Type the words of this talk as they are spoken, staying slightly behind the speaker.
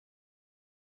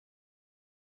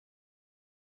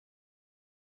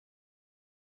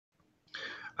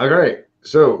Okay,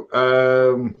 so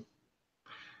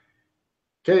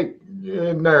okay,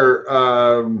 in there,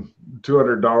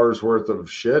 $200 worth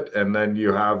of shit, and then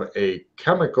you have a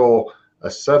chemical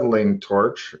acetylene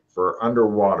torch for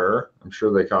underwater. I'm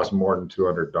sure they cost more than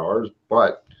 $200,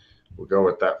 but we'll go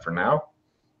with that for now.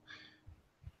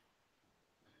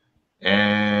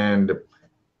 And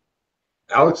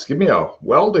Alex, give me a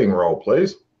welding roll,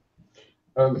 please.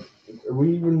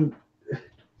 We even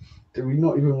do we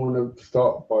not even want to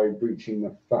start by breaching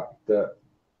the fact that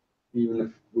even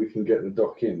if we can get the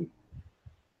dock in,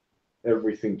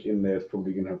 everything in there is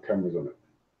probably going to have cameras on it.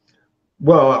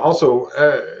 Well, also,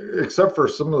 except for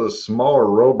some of the smaller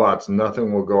robots,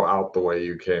 nothing will go out the way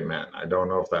you came in. I don't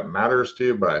know if that matters to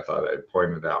you, but I thought I'd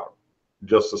point it out.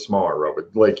 Just a smaller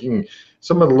robot, like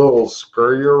some of the little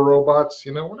scurrier robots,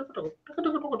 you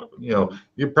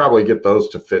probably get those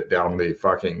to fit down the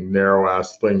fucking narrow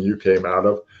ass thing you came out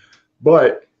of.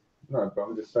 But no, but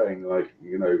I'm just saying, like,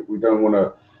 we don't want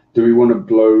to. Do we want to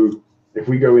blow if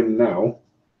we go in now?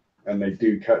 And they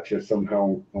do catch us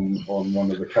somehow on one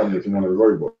of the cameras in one of the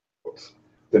robots,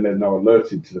 then they're now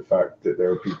alerted to the fact that there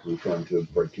are people trying to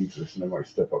break into this and they might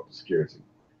step up to security.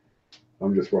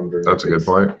 I'm just wondering that's a good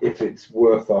point. If it's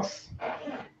worth us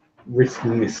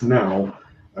risking this now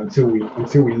until we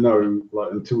know,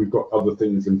 like, until we've got other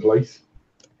things in place,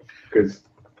 because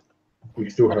we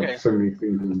still have so many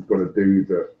things we've got to do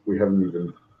that we haven't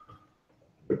even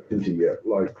looked into yet,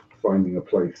 like finding a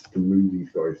place to move these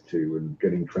guys to and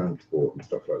getting transport and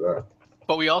stuff like that.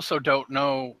 But we also don't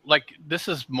know, like, this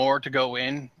is more to go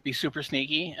in, be super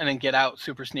sneaky, and then get out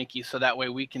super sneaky, so that way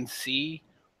we can see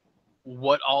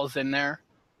what all's in there,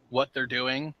 what they're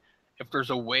doing. If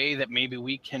there's a way that maybe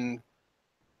we can,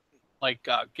 like,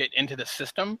 get into the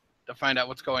system to find out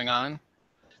what's going on.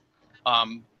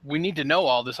 We need to know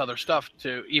all this other stuff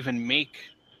to even make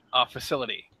a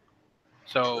facility.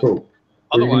 So cool.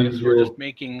 Otherwise, we're just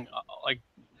making,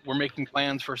 we're making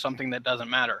plans for something that doesn't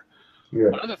matter. Yeah.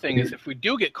 Another thing is, if we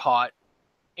do get caught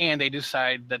and they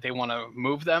decide that they want to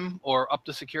move them or up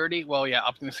the security, well, yeah,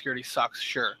 upping the security sucks,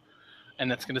 sure. And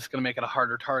that's just going to make it a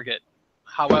harder target.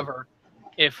 However,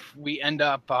 if we end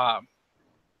up,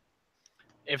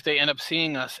 if they end up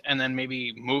seeing us and then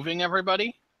maybe moving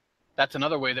everybody, that's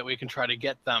another way that we can try to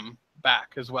get them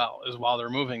back as well, as while they're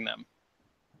moving them.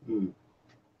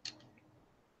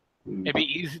 It'd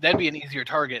be easy. That'd be an easier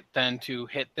target than to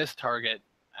hit this target,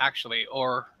 actually,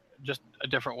 or just a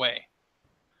different way,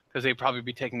 because they'd probably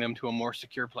be taking them to a more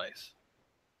secure place.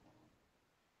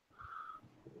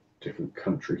 Different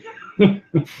country.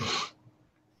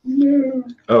 No.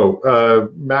 Oh,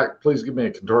 Mac, please give me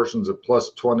a contortions at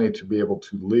 +20 to be able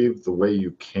to leave the way you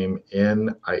came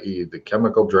in, i.e. the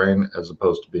chemical drain, as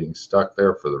opposed to being stuck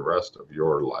there for the rest of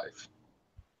your life.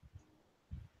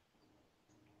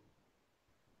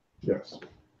 Yes.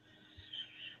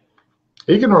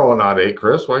 He can roll an odd 8,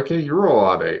 Chris. Why can't you roll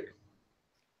odd 8?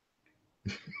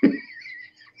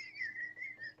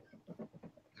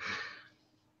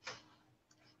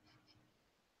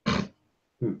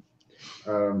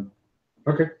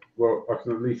 Okay. Well, I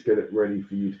can at least get it ready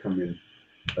for you to come in,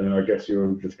 and then I guess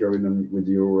you'll just go in with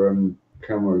your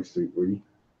camo suit, will you?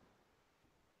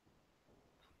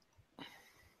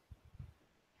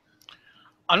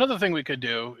 Another thing we could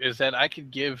do is that I could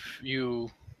give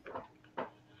you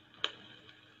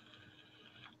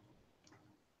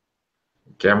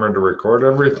camera to record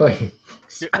everything.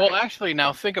 Well, actually,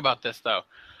 now think about this though.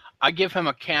 I give him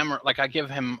a camera, like I give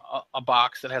him a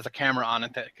box that has a camera on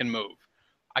it that can move.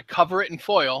 I cover it in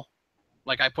foil,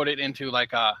 like I put it into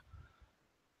like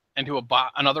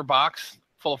another box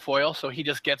full of foil, so he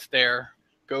just gets there,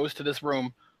 goes to this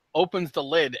room, opens the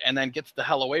lid, and then gets the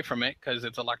hell away from it because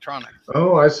it's electronics.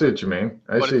 Oh, I see what you mean.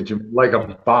 I see what you mean. Like a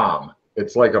bomb.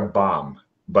 It's like a bomb,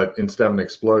 but instead of an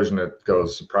explosion, it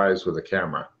goes surprise with a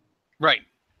camera. Right.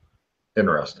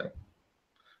 Interesting.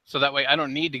 So that way I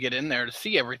don't need to get in there to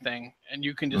see everything, and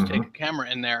you can just take a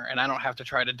camera in there, and I don't have to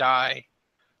try to die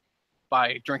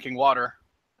by drinking water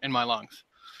in my lungs.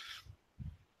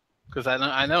 Because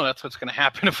I know that's what's going to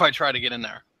happen if I try to get in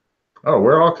there. Oh,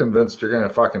 we're all convinced you're going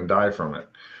to fucking die from it.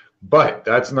 But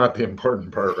that's not the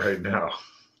important part right now.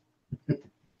 The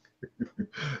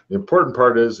important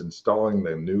part is installing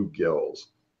the new gills.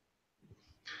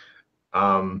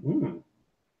 Cyber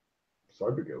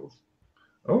gills.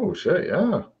 Oh, shit,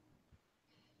 yeah.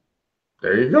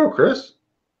 There you go, Chris.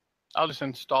 I'll just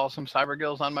install some cyber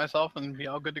gills on myself and be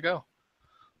all good to go.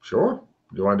 Sure.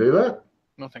 You want to do that?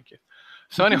 No, thank you.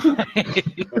 So anyway.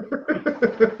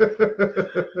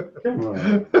 Come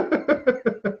on.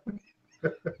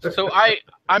 So I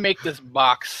make this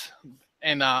box,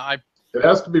 and I It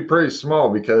has to be pretty small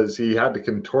because he had to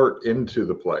contort into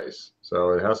the place.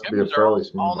 So it has to be a Cameras are fairly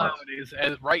small all box. nowadays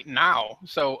as right now.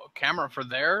 So a camera for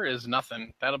there is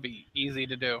nothing. That'll be easy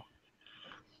to do.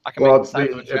 I can Well, make the it's size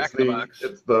of a Jack in the Box.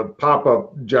 it's the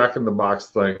pop-up Jack in the Box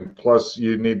thing. Plus,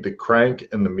 you need the crank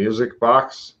and the music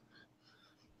box.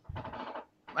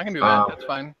 I can do that. That's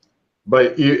fine.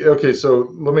 But okay, so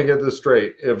let me get this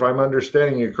straight. If I'm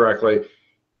understanding you correctly,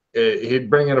 he'd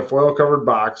bring in a foil-covered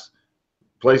box,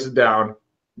 place it down,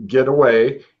 get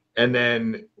away, and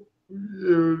then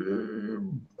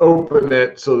open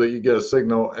it so that you get a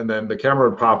signal, and then the camera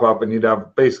would pop up, and you'd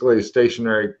have basically a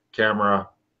stationary camera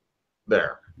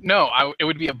there. No, it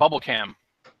would be a bubble cam,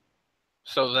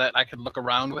 so that I could look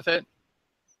around with it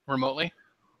remotely.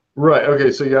 Right.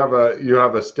 Okay. So you have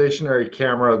a stationary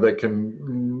camera that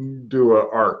can do a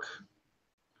arc.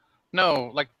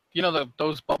 No, like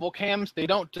those bubble cams, they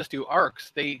don't just do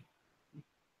arcs.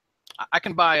 I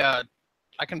can buy a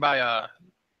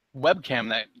webcam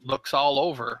that looks all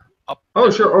over up. Oh,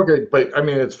 sure. Okay, but I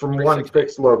mean, it's from one 360.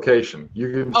 fixed location.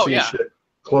 You can see yeah. shit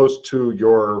close to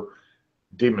your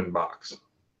demon box.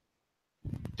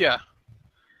 Yeah.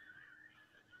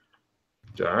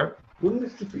 All right. Wouldn't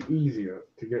this just be easier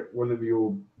to get one of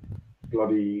your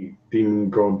bloody demon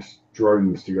god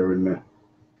drones to go in there?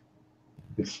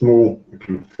 It's small, it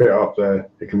can fit up there,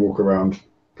 it can walk around,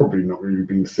 probably not really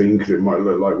being seen because it might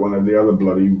look like one of the other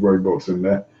bloody robots in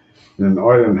there. And then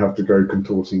I don't have to go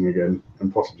contorting again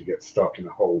and possibly get stuck in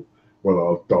a hole where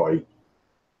I'll die.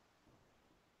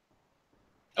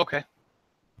 Okay.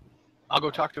 I'll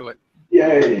go talk to it.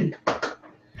 Yay!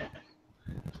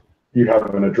 You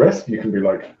have an address, you can be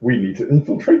like, we need to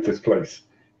infiltrate this place.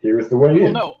 Here is the way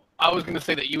in. No, I was going to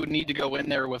say that you would need to go in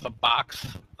there with a box.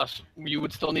 You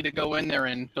would still need to go in there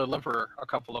and deliver a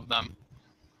couple of them.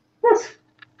 What?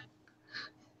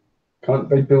 Can't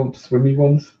they build swimmy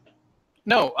ones?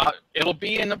 No, it'll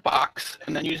be in a box,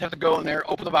 and then you just have to go in there,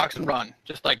 open the box, and run.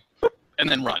 Just like, and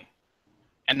then run.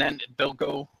 And then they'll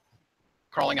go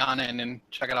crawling on in and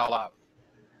check it all out.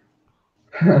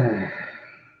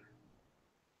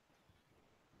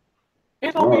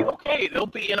 It'll be okay. They'll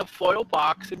be in a foil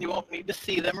box, and you won't need to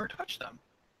see them or touch them.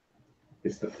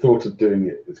 It's the thought of doing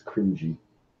it that's cringy.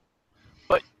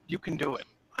 But you can do it.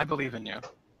 I believe in you.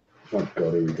 Oh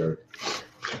God, here we go.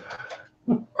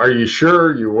 Are you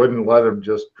sure you wouldn't let him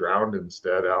just drown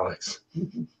instead, Alex?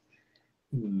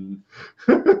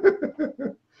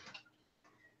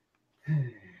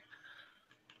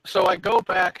 So I go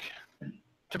back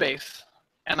to base,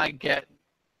 and I get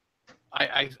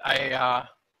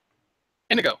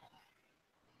Indigo.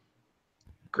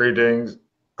 Greetings.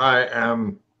 I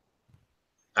am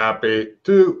happy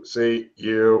to see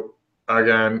you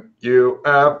again. You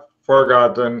have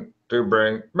forgotten to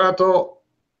bring metal.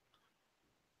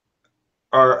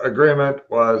 Our agreement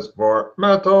was for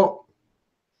metal.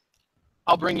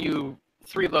 I'll bring you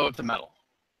 3 loads of metal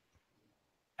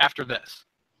after this.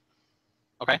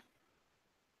 Okay?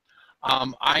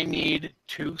 I need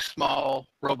 2 small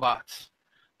robots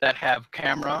that have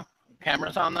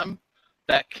cameras on them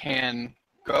that can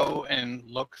go and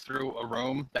look through a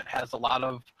room that has a lot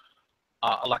of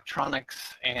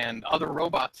electronics and other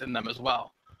robots in them as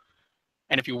well.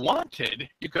 And if you wanted,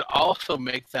 you could also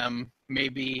make them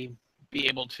maybe be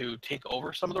able to take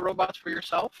over some of the robots for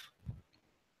yourself.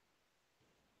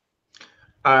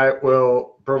 I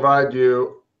will provide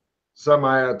you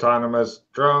semi-autonomous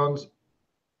drones.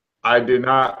 I do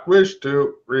not wish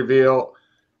to reveal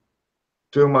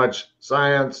too much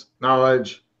science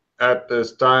knowledge at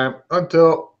this time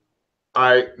until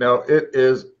I know it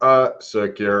is a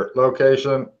secure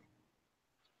location.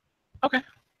 Okay.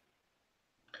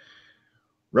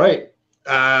 Right.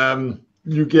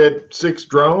 You get 6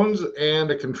 drones and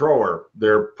a controller.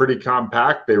 They're pretty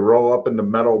compact. They roll up into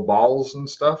metal balls and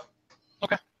stuff.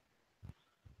 Okay.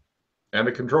 And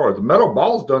a controller. The metal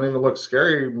balls don't even look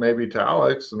scary, maybe to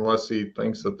Alex, unless he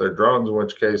thinks that they're drones, in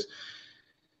which case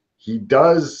he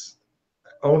does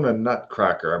own a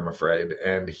nutcracker, I'm afraid,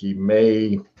 and he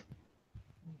may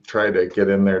try to get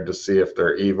in there to see if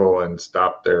they're evil and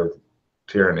stop their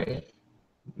tyranny.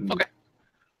 Okay.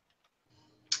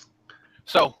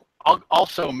 So I'll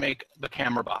also make the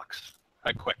camera box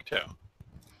right quick too.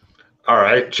 All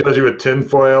right. Shows you with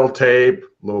tinfoil tape,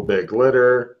 a little bit of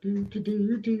glitter. And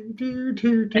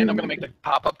I'm going to make the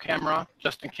pop-up camera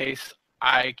just in case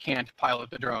I can't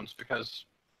pilot the drones because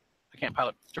I can't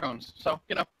pilot drones. So,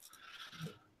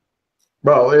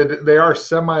 Well, they are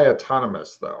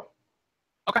semi-autonomous, though.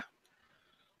 Okay.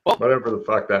 Well, whatever the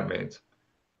fuck that means.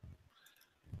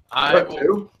 I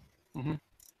will. Mm-hmm.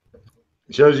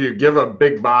 Shows you give a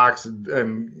big box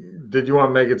and Did you want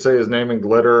to make it say his name in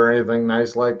glitter or anything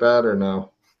nice like that, or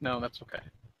no? No, that's okay.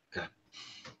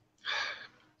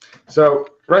 So,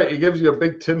 right, he gives you a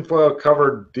big tinfoil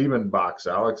covered demon box,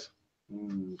 Alex.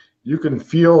 Mm. You can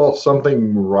feel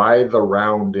something writhe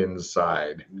around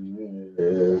inside.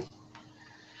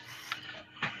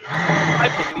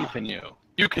 I believe in you.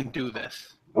 You can do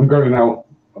this. I'm going out.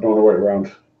 I don't want to wait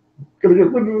around. Gotta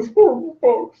get rid of this horrible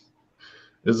box.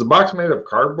 Is the box made of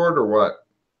cardboard or what?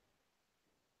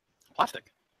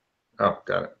 Plastic. Oh,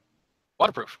 got it.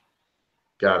 Waterproof.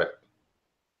 Got it.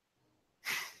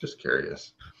 Just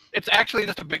curious. It's actually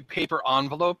just a big paper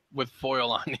envelope with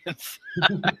foil on the inside.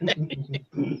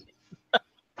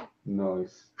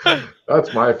 Nice.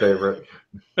 That's my favorite.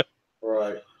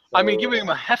 Right. So, I mean, giving him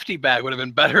a hefty bag would have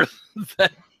been better than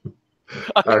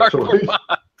a Actually. cardboard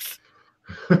box.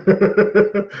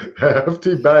 A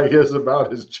hefty bag is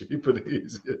about as cheap and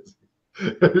easy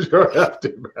as your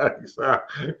hefty bags.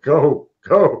 Go.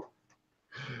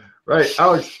 Right,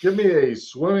 Alex, give me a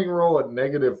swimming roll at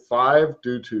 -5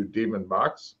 due to demon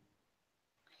box.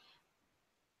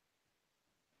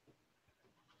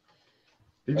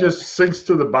 He just sinks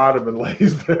to the bottom and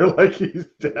lays there like he's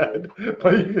dead,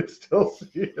 but you can still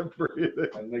see him breathing.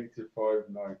 A -5,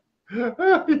 no.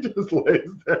 He just lays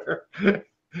there.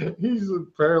 He's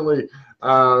apparently,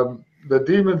 the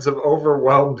demons have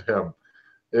overwhelmed him.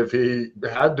 If he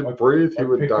had to breathe, he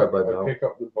would die by now. I pick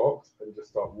up the box and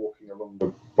just start walking along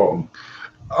the bottom.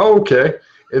 Okay,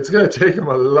 it's going to take him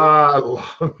a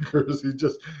lot longer.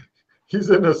 He's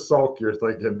in a sulk, you're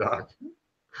thinking, Doc.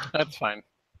 That's fine.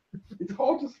 It's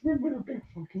hard to swim with a big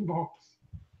fucking box.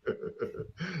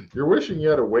 You're wishing you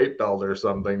had a weight belt or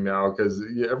something now, because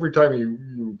every time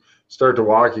you start to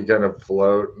walk, you kind of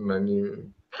float, and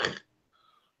then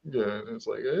it's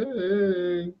like,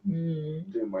 hey.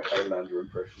 Doing my Highlander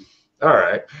impression. All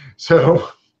right,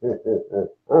 so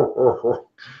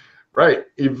right,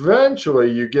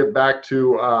 eventually you get back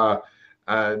to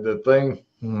the thing,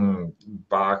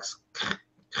 box.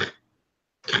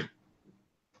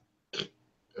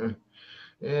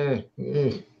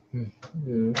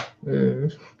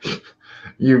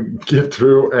 You get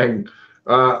through and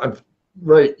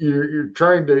right, you're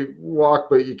trying to walk,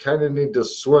 but you kind of need to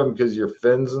swim because your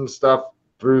fins and stuff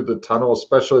through the tunnel,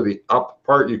 especially the up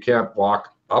part, you can't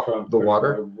walk up the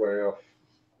water. Way off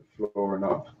the floor and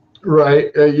up.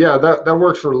 Right, yeah, that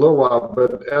works for a little while,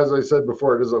 but as I said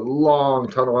before, it is a long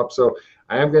tunnel up, so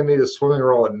I am going to need a swimming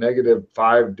roll at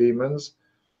 -5 demons.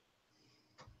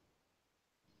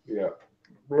 Yeah.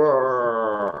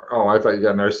 Oh, I thought you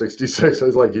got another 66. I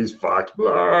was like, he's fucked.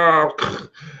 All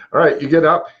right, you get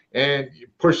up and you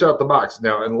push out the box.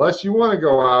 Now, unless you want to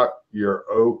go out, you're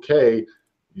okay.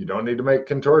 You don't need to make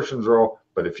contortions roll,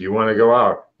 but if you want to go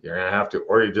out, you're going to have to,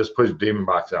 or you just push demon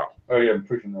box out. Oh, yeah, I'm just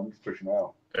pushing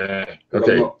out. Okay,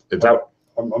 it's out.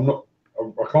 I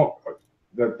can't.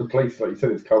 The place, like you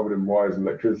said, is covered in wires and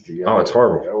electricity. Oh, it's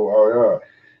horrible. Oh, yeah.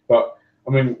 But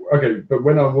I mean, okay, but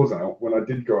when I was out, when I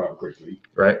did go out quickly,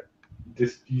 right?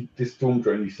 This storm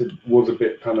drain, you said, was a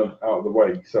bit kind of out of the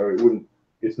way, so it wouldn't.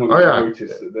 It's not going to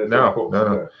notice that there's no.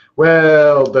 There.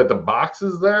 Well, that the box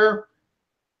is there,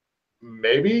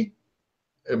 maybe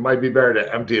it might be better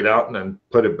to empty it out and then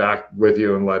put it back with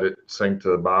you and let it sink to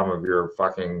the bottom of your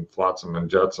fucking flotsam and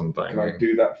jetsam thing. Can I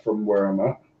do that from where I'm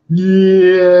at?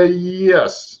 Yeah.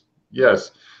 Yes.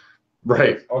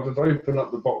 Right. I'll just open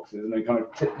up the boxes and then kind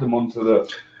of tip them onto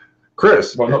the.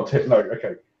 Chris. Well, not tip. No.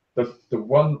 Okay. The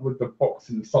one with the box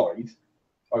inside,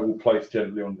 I will place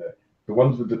gently on there. The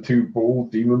ones with the 2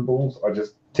 demon balls, I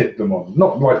just tip them on.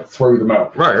 Not like throw them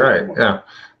out. Right. Yeah.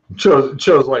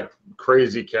 Shows like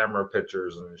crazy camera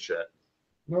pictures and shit.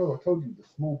 No, I told you the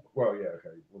small. Well, yeah.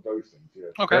 Okay. Well, those things.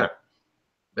 Yeah. Okay.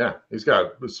 Yeah, he's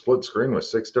got a split screen with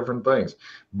 6 different things.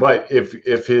 But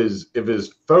if his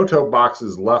photo box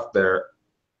is left there,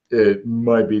 it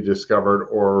might be discovered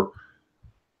or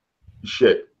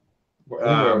shit. Well,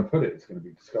 anywhere I put it, it's going to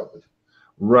be discovered.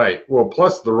 Right. Well,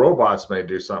 plus the robots may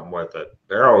do something with it.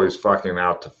 They're always fucking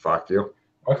out to fuck you.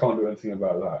 I can't do anything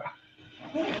about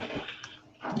that.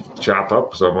 Chop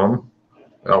up some of them.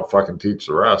 They'll fucking teach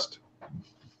the rest.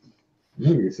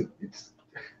 Maybe it's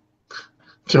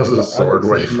just a sword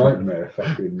wave. Nightmare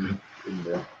fucking in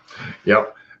there.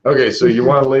 Yep. Okay, so you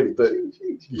want to leave the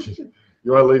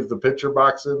picture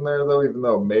box in there though, even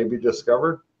though it may be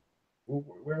discovered? Well,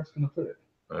 where else can I put it?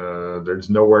 There's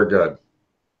nowhere good.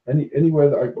 Anywhere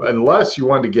that unless you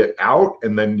want to get out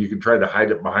and then you can try to hide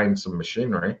it behind some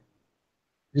machinery.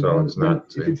 So it's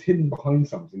not. If it's hidden behind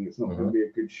something, it's not going to be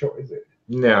a good shot, is it?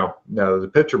 No.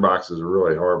 The picture box is a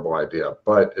really horrible idea,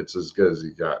 but it's as good as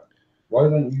you got. Why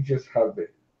don't you just have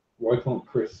it? Why can't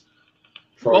Chris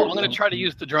Well, I'm going to try to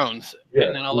use the drones,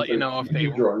 and then I'll let you know if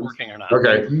they're working or not.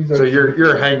 Okay, so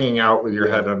you're hanging out with your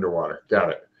head underwater. Got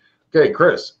it. Okay,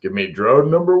 Chris, give me drone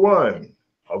number 1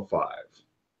 of 5.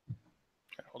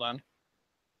 Okay, hold on.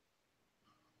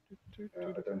 I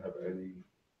don't have any.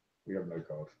 We have no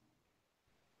cards.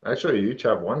 Actually, you each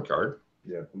have 1 card.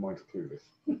 Yeah, mine's clueless.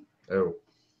 Oh.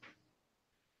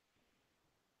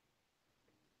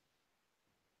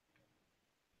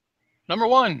 Number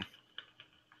 1.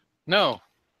 No.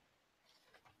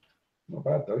 Not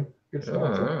bad though. Good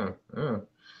start.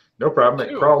 No problem.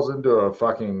 2, It crawls into a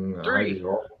fucking 3, hidey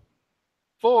hole.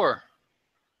 4,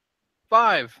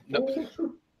 5. Nope.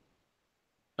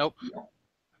 Nope.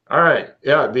 All right.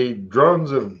 Yeah, the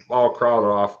drones have all crawled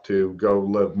off to go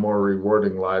live more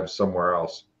rewarding lives somewhere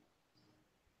else.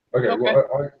 Okay.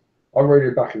 Well, I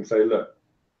radio back and say, look,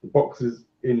 the box is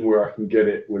in where I can get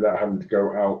it without having to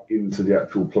go out into the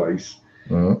actual place.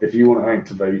 Mm-hmm. If you want to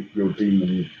activate your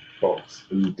demon box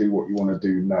and do what you want to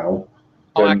do now,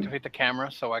 I'll activate the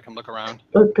camera so I can look around.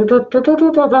 If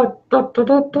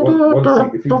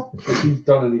he's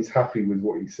done and he's happy with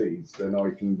what he sees, then I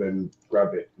can then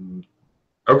grab it and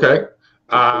okay. put it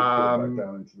back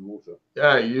down into the water.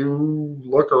 Yeah, you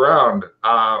look around.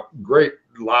 Great,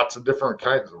 lots of different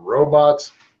kinds of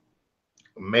robots.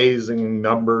 Amazing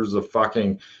numbers of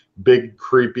fucking big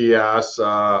creepy ass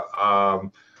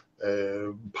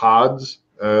pods.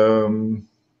 I'm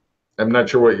not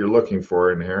sure what you're looking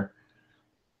for in here.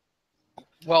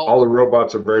 Well, all the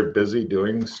robots are very busy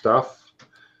doing stuff.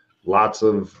 Lots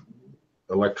of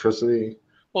electricity.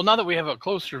 Well, now that we have a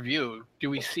closer view,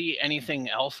 do we see anything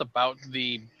else about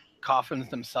the coffins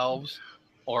themselves,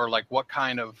 or like what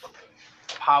kind of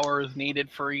power is needed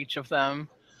for each of them?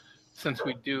 Since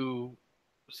we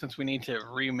need to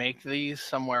remake these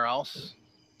somewhere else.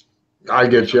 I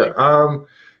get you.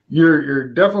 You're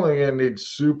definitely gonna need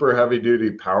super heavy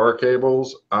duty power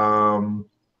cables.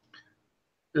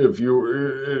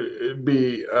 It'd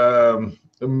be a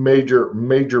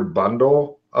major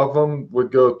bundle of them would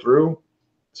go through,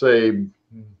 say,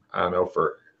 I don't know,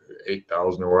 for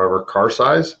 8,000 or whatever, car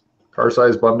size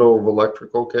bundle of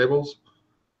electrical cables.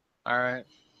 All right.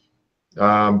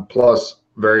 Plus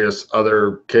various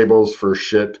other cables for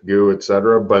shit, goo,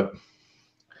 etc. But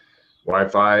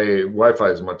Wi-Fi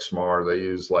is much smaller. They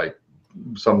use like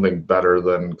something better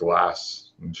than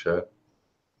glass and shit.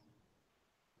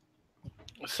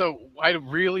 So I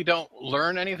really don't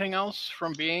learn anything else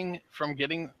from getting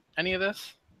any of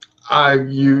this.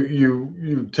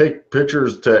 You take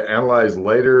pictures to analyze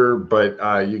later, but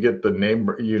you get the name.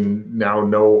 You now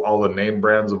know all the name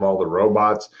brands of all the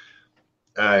robots.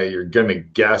 You're gonna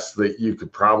guess that you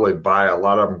could probably buy a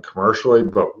lot of them commercially,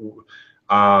 but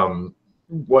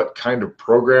what kind of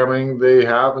programming they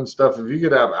have and stuff. If you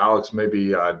could have Alex maybe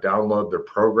download their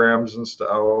programs and stuff.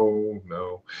 Oh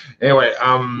no. Anyway,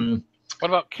 what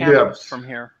about cameras from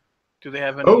here? Do they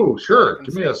have any? Oh, sure.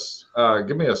 Give me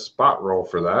a spot roll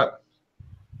for that.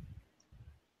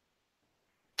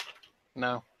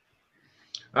 No.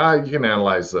 You can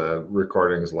analyze the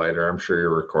recordings later. I'm sure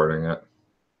you're recording it.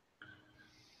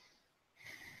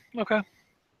 Okay.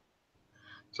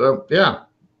 So yeah.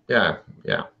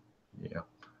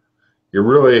 You're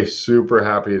really super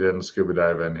happy you didn't scuba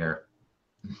dive in here.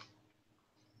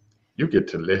 You get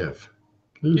to live.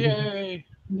 Yay.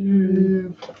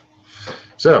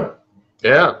 So,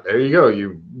 yeah, there you go.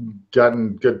 You've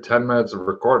gotten good 10 minutes of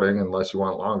recording, unless you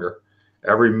want longer.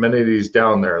 Every minute he's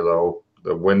down there, though,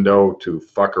 the window to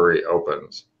fuckery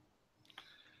opens.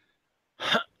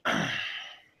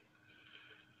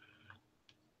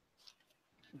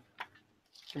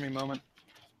 Give me a moment.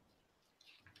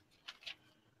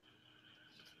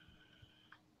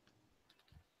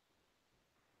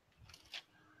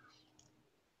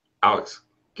 Alex,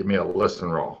 give me a listen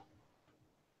roll.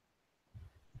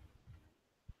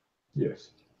 Yes.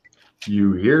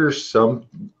 You hear some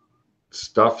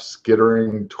stuff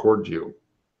skittering toward you.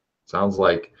 Sounds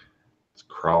like it's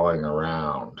crawling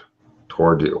around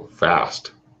toward you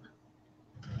fast.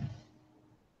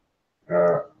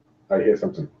 I hear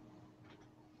something.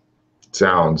 It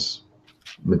sounds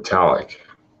metallic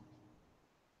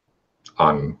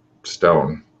on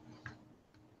stone.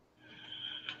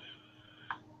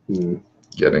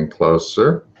 Getting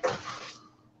closer.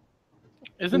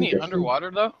 Isn't he underwater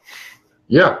though?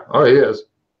 Yeah, oh he is.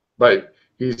 But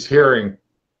he's hearing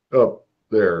up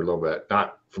there a little bit,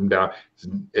 not from down.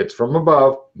 It's from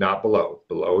above, not below.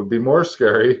 Below would be more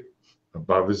scary.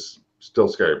 Above is still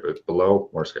scary, but below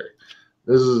more scary.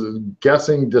 This is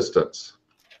guessing distance.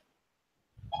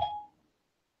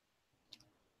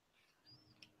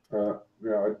 Yeah,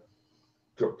 I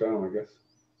dropped down, I guess.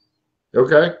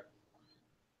 Okay.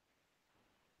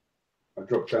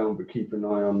 drop down, but keep an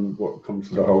eye on what comes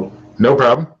to the hole. No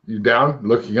problem. You're down,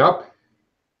 looking up.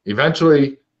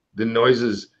 Eventually, the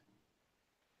noises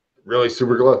really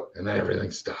super close, and then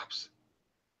everything stops.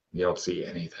 You don't see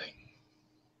anything.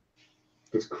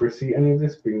 Does Chris see any of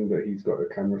this, being that he's got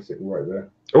a camera sitting right there?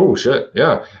 Oh, shit.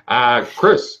 Yeah.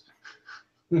 Chris,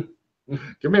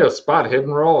 give me a spot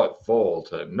hidden roll at full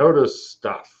to notice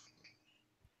stuff.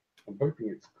 I'm hoping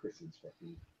it's Chris's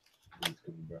fucking he's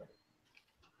coming back.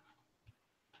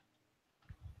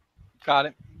 Got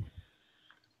it.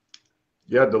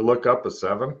 You had to look up a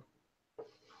 7?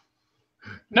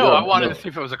 No, I wanted to see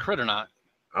if it was a crit or not.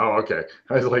 Oh, okay.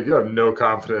 I was like, you have no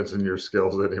confidence in your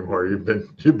skills anymore. You've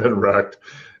been wrecked.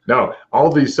 No,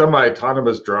 all these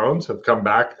semi-autonomous drones have come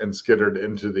back and skittered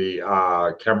into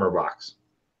the camera box.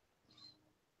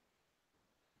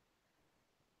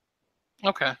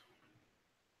 Okay.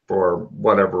 For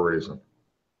whatever reason.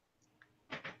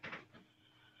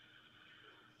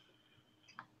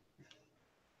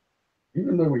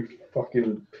 Even though we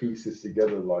fucking piece this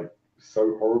together like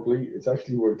so horribly, it's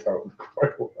actually worked out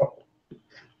quite well.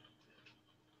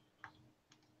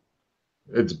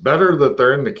 It's better that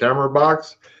they're in the camera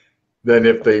box than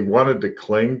if they wanted to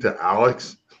cling to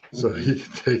Alex so he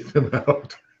could take them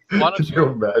out. Why don't Can you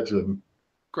imagine?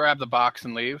 Grab the box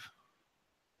and leave?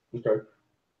 Okay.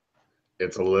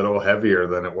 It's a little heavier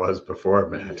than it was before,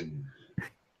 Matt.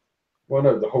 Well,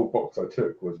 no, the whole box I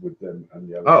took was with them and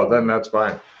the other. Oh, then that's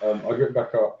fine. I get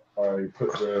back up. I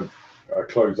put the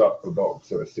close up the box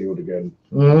so it's sealed again.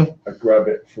 Mm-hmm. I grab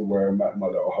it from where I'm at my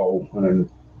little hole and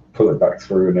then pull it back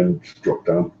through and then just drop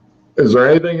down. Is there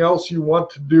anything else you want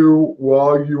to do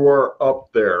while you are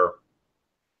up there?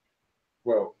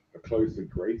 Well, I close the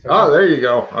grate. Oh, there you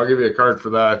go. I'll give you a card for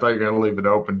that. I thought you were going to leave it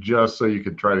open just so you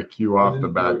could try to cue off the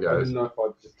bad I guys. didn't know if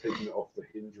I'd just taken it off the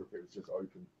hinge or if it was just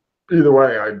open. Either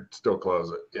way, I'd still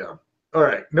close it. Yeah. All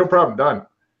right. No problem. Done.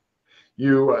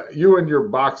 You and your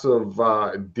box of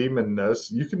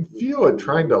demonness, you can feel it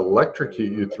trying to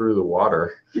electrocute you through the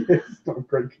water. It's not a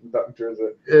great conductor, is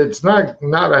it? It's not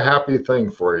a happy thing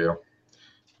for you.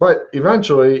 But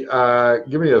eventually,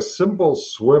 give me a simple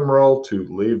swim roll to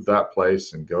leave that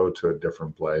place and go to a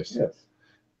different place. Yes.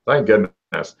 Thank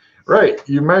goodness. Right.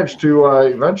 You managed to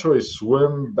eventually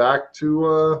swim back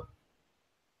to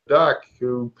Duck,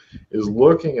 who is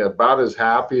looking about as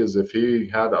happy as if he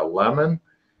had a lemon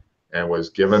and was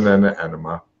given an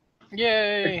enema.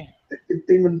 Yay!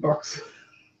 Demon box.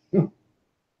 All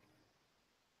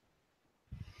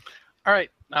right.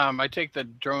 I take the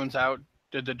drones out.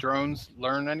 Did the drones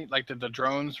learn any? Like, did the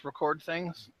drones record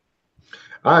things?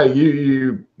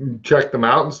 You check them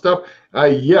out and stuff.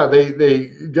 Yeah, they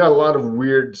got a lot of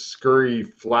weird, scurry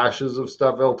flashes of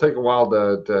stuff. It'll take a while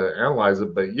to analyze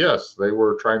it, but yes, they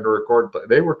were trying to record.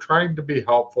 They were trying to be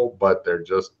helpful, but they're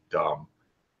just dumb.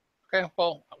 Okay,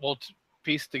 well, we'll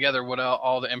piece together what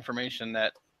all the information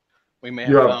that we may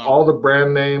You have have found. all the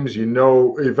brand names. You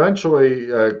know, eventually,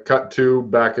 cut to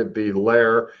back at the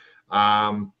lair.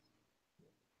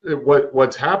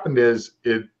 What's happened is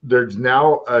there's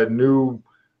now a new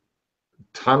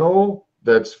tunnel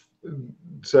that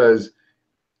says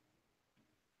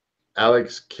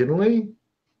Alex Kinley,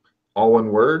 all one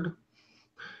word,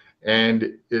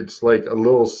 and it's like a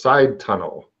little side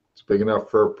tunnel. It's big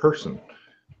enough for a person.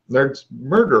 There's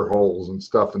murder holes and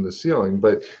stuff in the ceiling,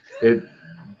 but it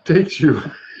takes you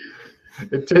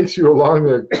along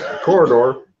the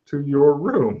corridor to your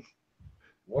room.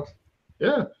 What?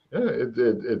 Yeah,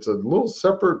 it's a little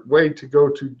separate way to go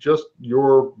to just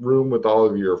your room with all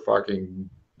of your fucking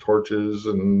torches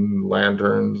and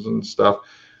lanterns and stuff.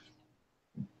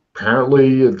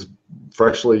 Apparently, it's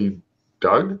freshly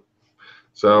dug.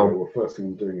 So, well, first thing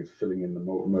I'm doing is filling in the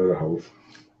murder holes.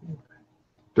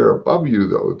 They're above you,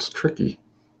 though. It's tricky.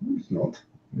 It's not.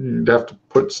 You'd have to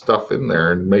put stuff in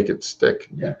there and make it stick.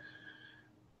 Yeah.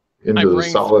 Into the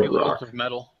solid rock. Of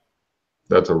metal.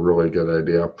 That's a really good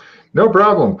idea. No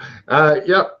problem.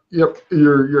 Yep.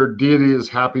 Your deity is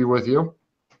happy with you.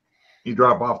 You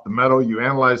drop off the metal. You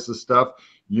analyze the stuff.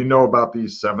 You know about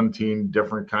these 17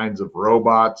 different kinds of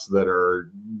robots that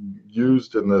are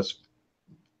used in this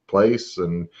place.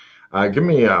 And give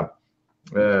me a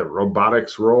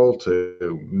robotics roll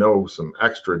to know some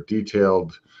extra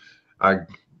detailed.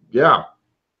 Yeah.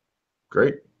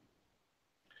 Great.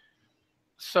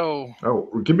 So,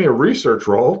 give me a research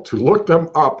roll to look them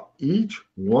up each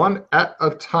one at a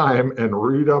time and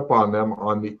read up on them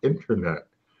on the internet.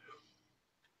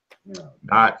 Yeah.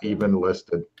 Not even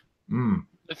listed.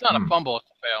 it's not a fumble, it's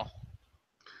a fail.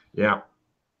 Yeah.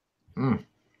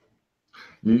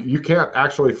 You can't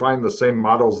actually find the same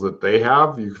models that they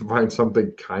have. You can find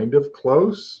something kind of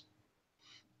close.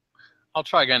 I'll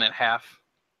try again at half.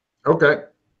 Okay.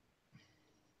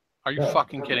 Are you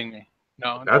fucking kidding me?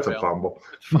 No, That's a fumble.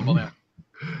 It's fumble now.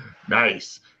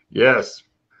 Nice. Yes.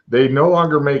 They no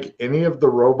longer make any of the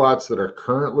robots that are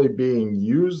currently being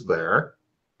used there.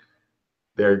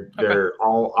 They're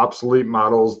all obsolete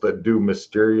models that do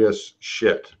mysterious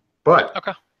shit. But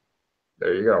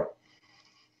there you go.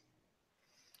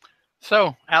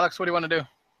 So, Alex, what do you want to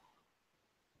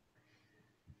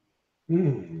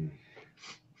do?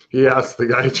 He asked the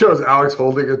guy. He chose Alex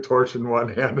holding a torch in one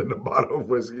hand and a bottle of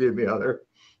whiskey in the other.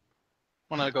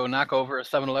 Want to go knock over a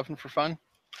 7-Eleven for fun?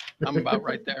 I'm about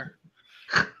right there.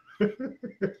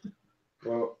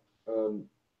 Well,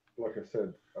 like I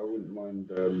said, I wouldn't mind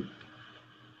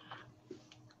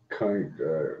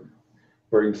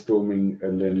brainstorming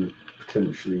and then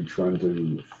potentially trying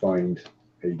to find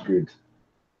a good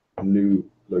new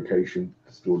location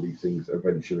to store these things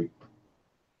eventually.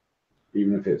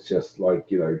 Even if it's just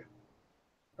like, a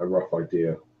rough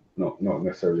idea, not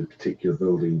necessarily a particular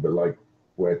building, but like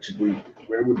where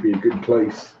would be a good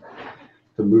place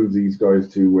to move these guys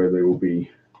to where they will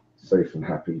be safe and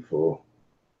happy for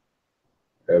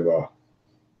ever.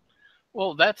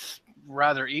 Well, that's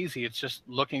rather easy. It's just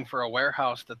looking for a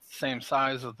warehouse that's the same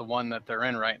size as the one that they're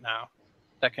in right now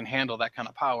that can handle that kind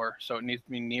of power. So it needs to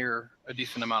be near a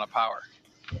decent amount of power.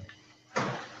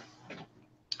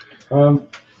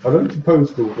 I don't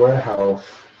suppose the warehouse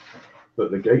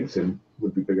that the gate's in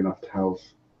would be big enough to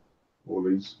house all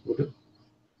these, would it?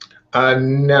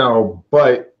 No,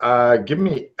 but give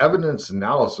me evidence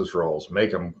analysis rolls.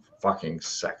 Make them fucking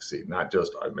sexy, not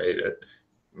just I made it.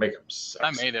 Make them sexy.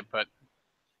 I made it, but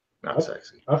not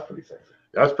sexy. That's pretty sexy.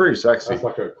 That's pretty sexy. That's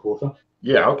like a quarter.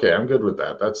 Yeah, okay, I'm good with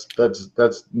that. That's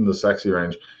in the sexy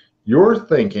range. You're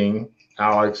thinking,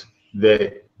 Alex,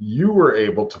 that you were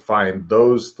able to find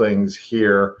those things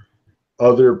here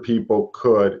other people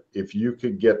could. If you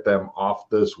could get them off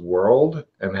this world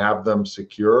and have them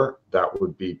secure, that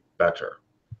would be better.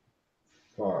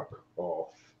 Fuck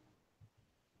off.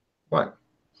 What?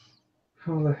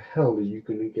 How the hell are you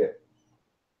going to get...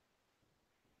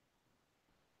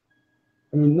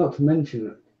 I mean, not to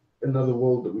mention another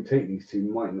world that we take these to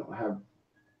might not have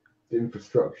the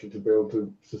infrastructure to be able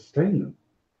to sustain them.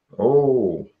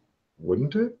 Oh,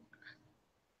 wouldn't it?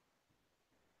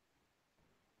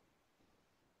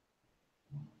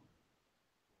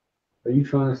 Are you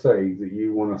trying to say that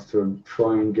you want us to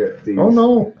try and get these... Oh,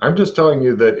 no. I'm just telling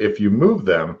you that if you move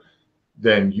them,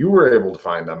 then you were able to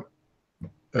find them.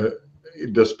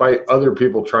 Despite other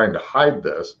people trying to hide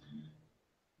this,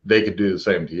 they could do the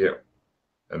same to you.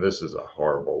 And this is a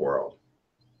horrible world.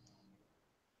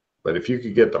 But if you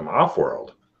could get them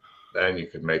off-world, then you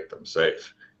could make them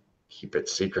safe. Keep it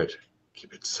secret.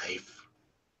 Keep it safe.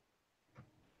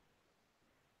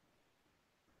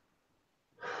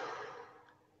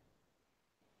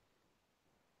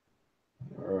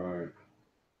 All right.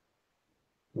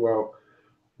 Well,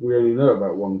 we only know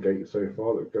about one gate so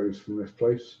far that goes from this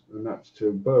place, and that's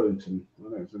to Burlington. I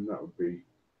don't think that would be...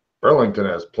 Burlington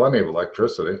has plenty of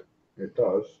electricity. It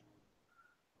does.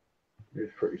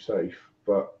 It's pretty safe,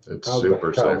 but it's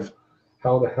super safe.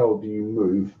 How the hell do you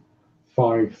move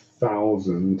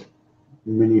 5,000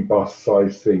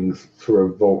 minibus-sized things through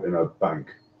a vault in a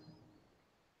bank?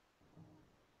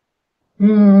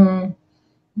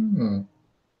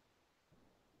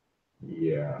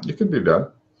 Yeah. It could be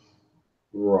done.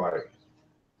 Right.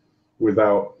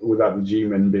 Without the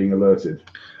G-men being alerted.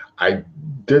 I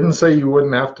didn't say you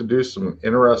wouldn't have to do some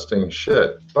interesting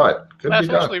shit, but could be done.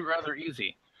 That's actually rather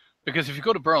easy. Because if you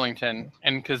go to Burlington,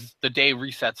 and because the day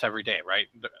resets every day, right?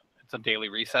 It's a daily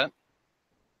reset.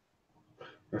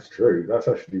 That's true. That's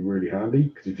actually really handy.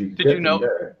 Because if you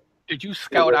did you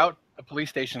scout out the police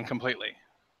station completely?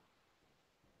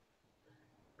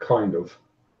 Kind of.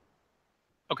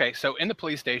 Okay, so in the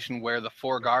police station where the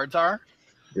 4 guards are,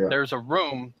 there's a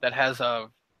room that has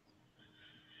a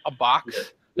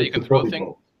box that you can throw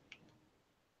things.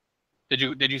 Did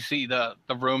you see the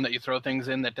room that you throw things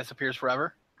in that disappears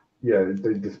forever? Yeah,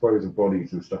 they dispose of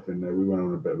bodies and stuff in there. We went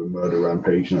on a bit of a murder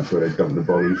rampage, and that's where they dump the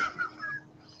bodies.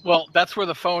 Well, that's where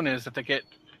the phone is that they get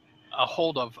a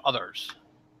hold of others.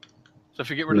 So if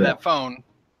you get rid of that phone,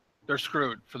 they're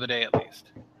screwed for the day at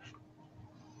least.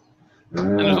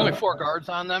 And there's only 4 guards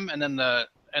on them, and then the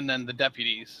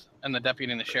deputies and the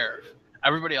deputy and the sheriff.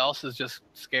 Everybody else is just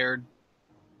scared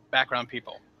background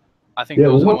people. I think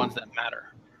those are the ones that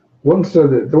matter. Once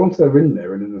they're in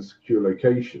there and in a secure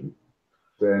location,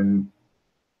 then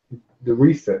the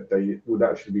reset date would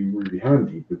actually be really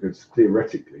handy, because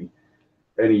theoretically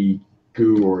any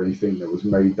goo or anything that was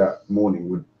made that morning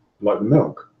would, like the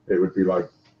milk, it would be like,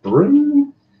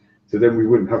 bring. So then we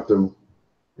wouldn't have to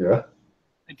Yeah.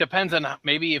 It depends on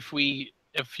maybe if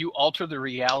you alter the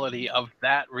reality of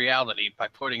that reality by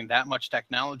putting that much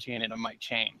technology in it, it might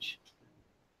change.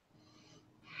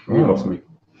 You lost me.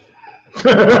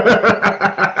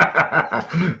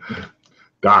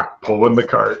 Doc pulling the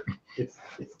cart. It's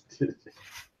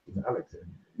Alex.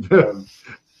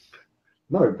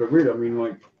 No, but really, I mean,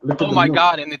 like, look at Oh my the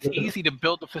God! And it's easy to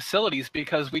build the facilities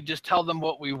because we just tell them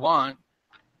what we want,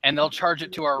 and they'll charge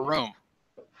it to our room.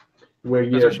 Where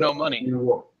there's no money. You know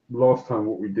what? Last time,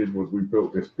 what we did was we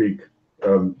built this big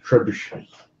trebuchet.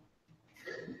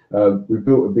 We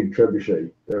built a big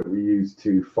trebuchet that we used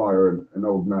to fire an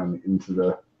old man into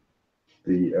the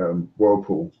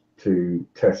whirlpool to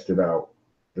test it out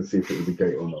to see if it was a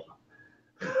gate or not.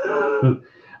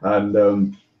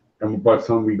 And by the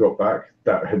time we got back,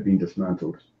 that had been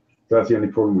dismantled. So that's the only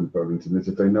problem with Burlington is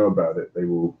if they know about it, they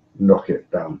will knock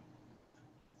it down.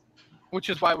 Which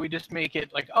is why we just make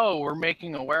it like, oh, we're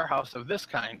making a warehouse of this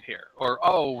kind here, or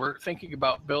oh, we're thinking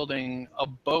about building a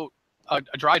boat, a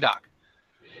dry dock,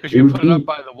 because you put it up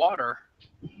by the water,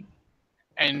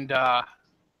 and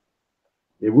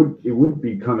it would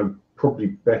be kind of probably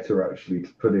better actually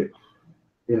to put it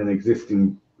in an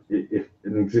existing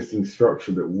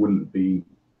structure that wouldn't be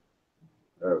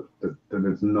that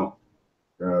it's not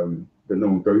that no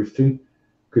one goes to,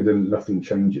 because then nothing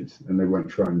changes and they won't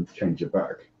try and change it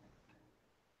back.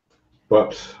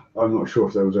 But I'm not sure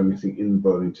if there was anything in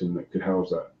Burlington that could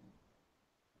house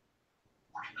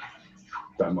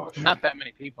that much. Not that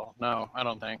many people. No, I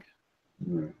don't think.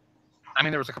 No. I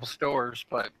mean, there was a couple stores,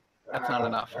 but that's not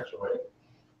enough.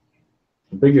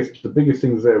 The biggest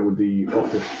things there were the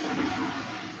office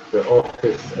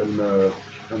and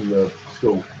the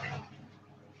school.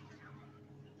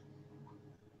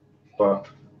 But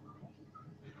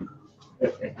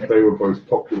they were both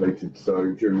populated,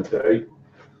 so during the day.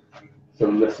 So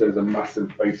unless there's a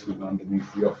massive basement underneath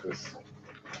the office.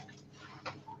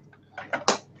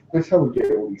 That's how we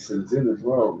get all these things in as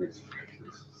well. There's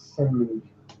so many.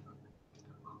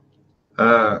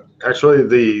 Actually,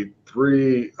 the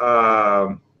three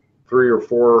or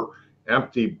four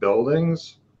empty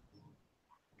buildings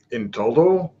in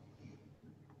total,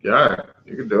 yeah,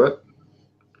 you could do it.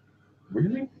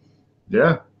 Really?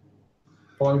 Yeah.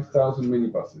 5,000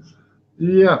 minibuses.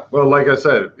 Yeah. Well, like I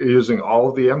said, using all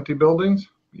of the empty buildings,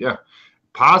 yeah.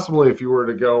 Possibly if you were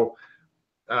to go,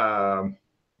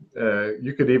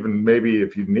 you could even maybe,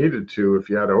 if you needed to, if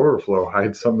you had overflow,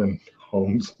 hide some in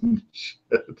homes and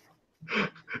shit. I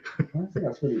don't think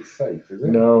that's really safe, is it?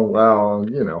 No, well,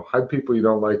 you know, hide people you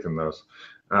don't like in those.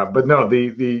 But no,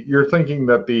 the you're thinking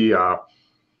that the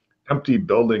empty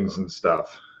buildings and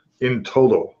stuff in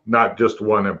total, not just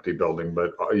one empty building,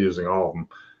 but using all of them,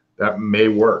 that may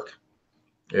work.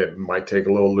 It might take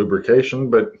a little lubrication,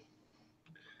 but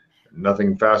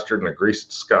nothing faster than a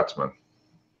greased Scotsman.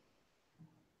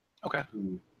 Okay.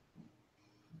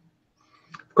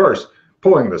 Of course,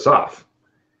 pulling this off.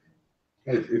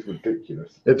 It's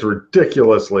ridiculous. It's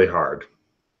ridiculously hard.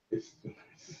 It's I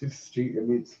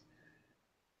mean,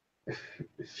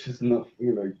 it's just not,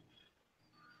 you know.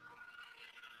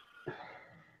 I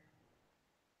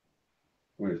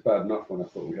mean, it's bad enough when I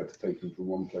thought we had to take them from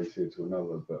one place here to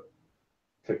another, but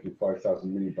taking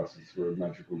 5,000 minibuses through a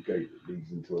magical gate that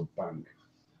leads into a bank.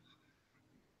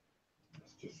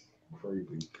 It's just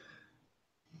crazy.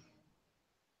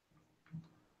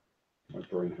 My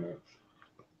brain hurts.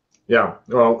 Yeah,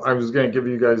 well, I was going to give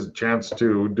you guys a chance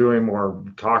to do any more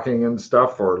talking and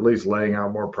stuff, or at least laying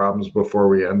out more problems before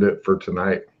we end it for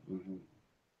tonight. Mm-hmm.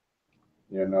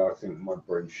 Yeah, no, I think my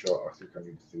brain's shot. I think I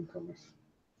need to think on this.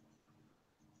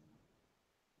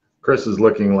 Chris is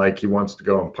looking like he wants to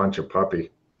go and punch a puppy.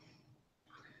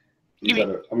 I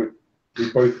mean,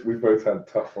 we both had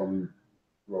tough on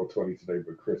Roll20 today,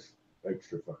 but Chris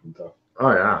extra fucking tough.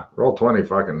 Oh yeah, Roll20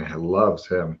 fucking loves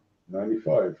him.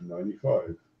 95.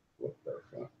 What the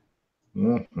fuck?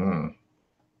 Mm-hmm.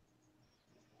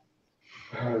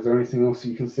 Is there anything else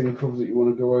you can think of that you want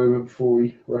to go over before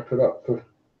we wrap it up for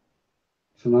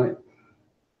tonight?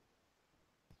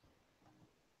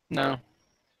 No,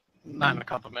 not in a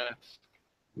couple of minutes.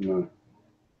 No.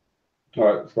 All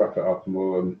right, let's wrap it up and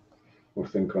we'll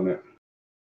think on it.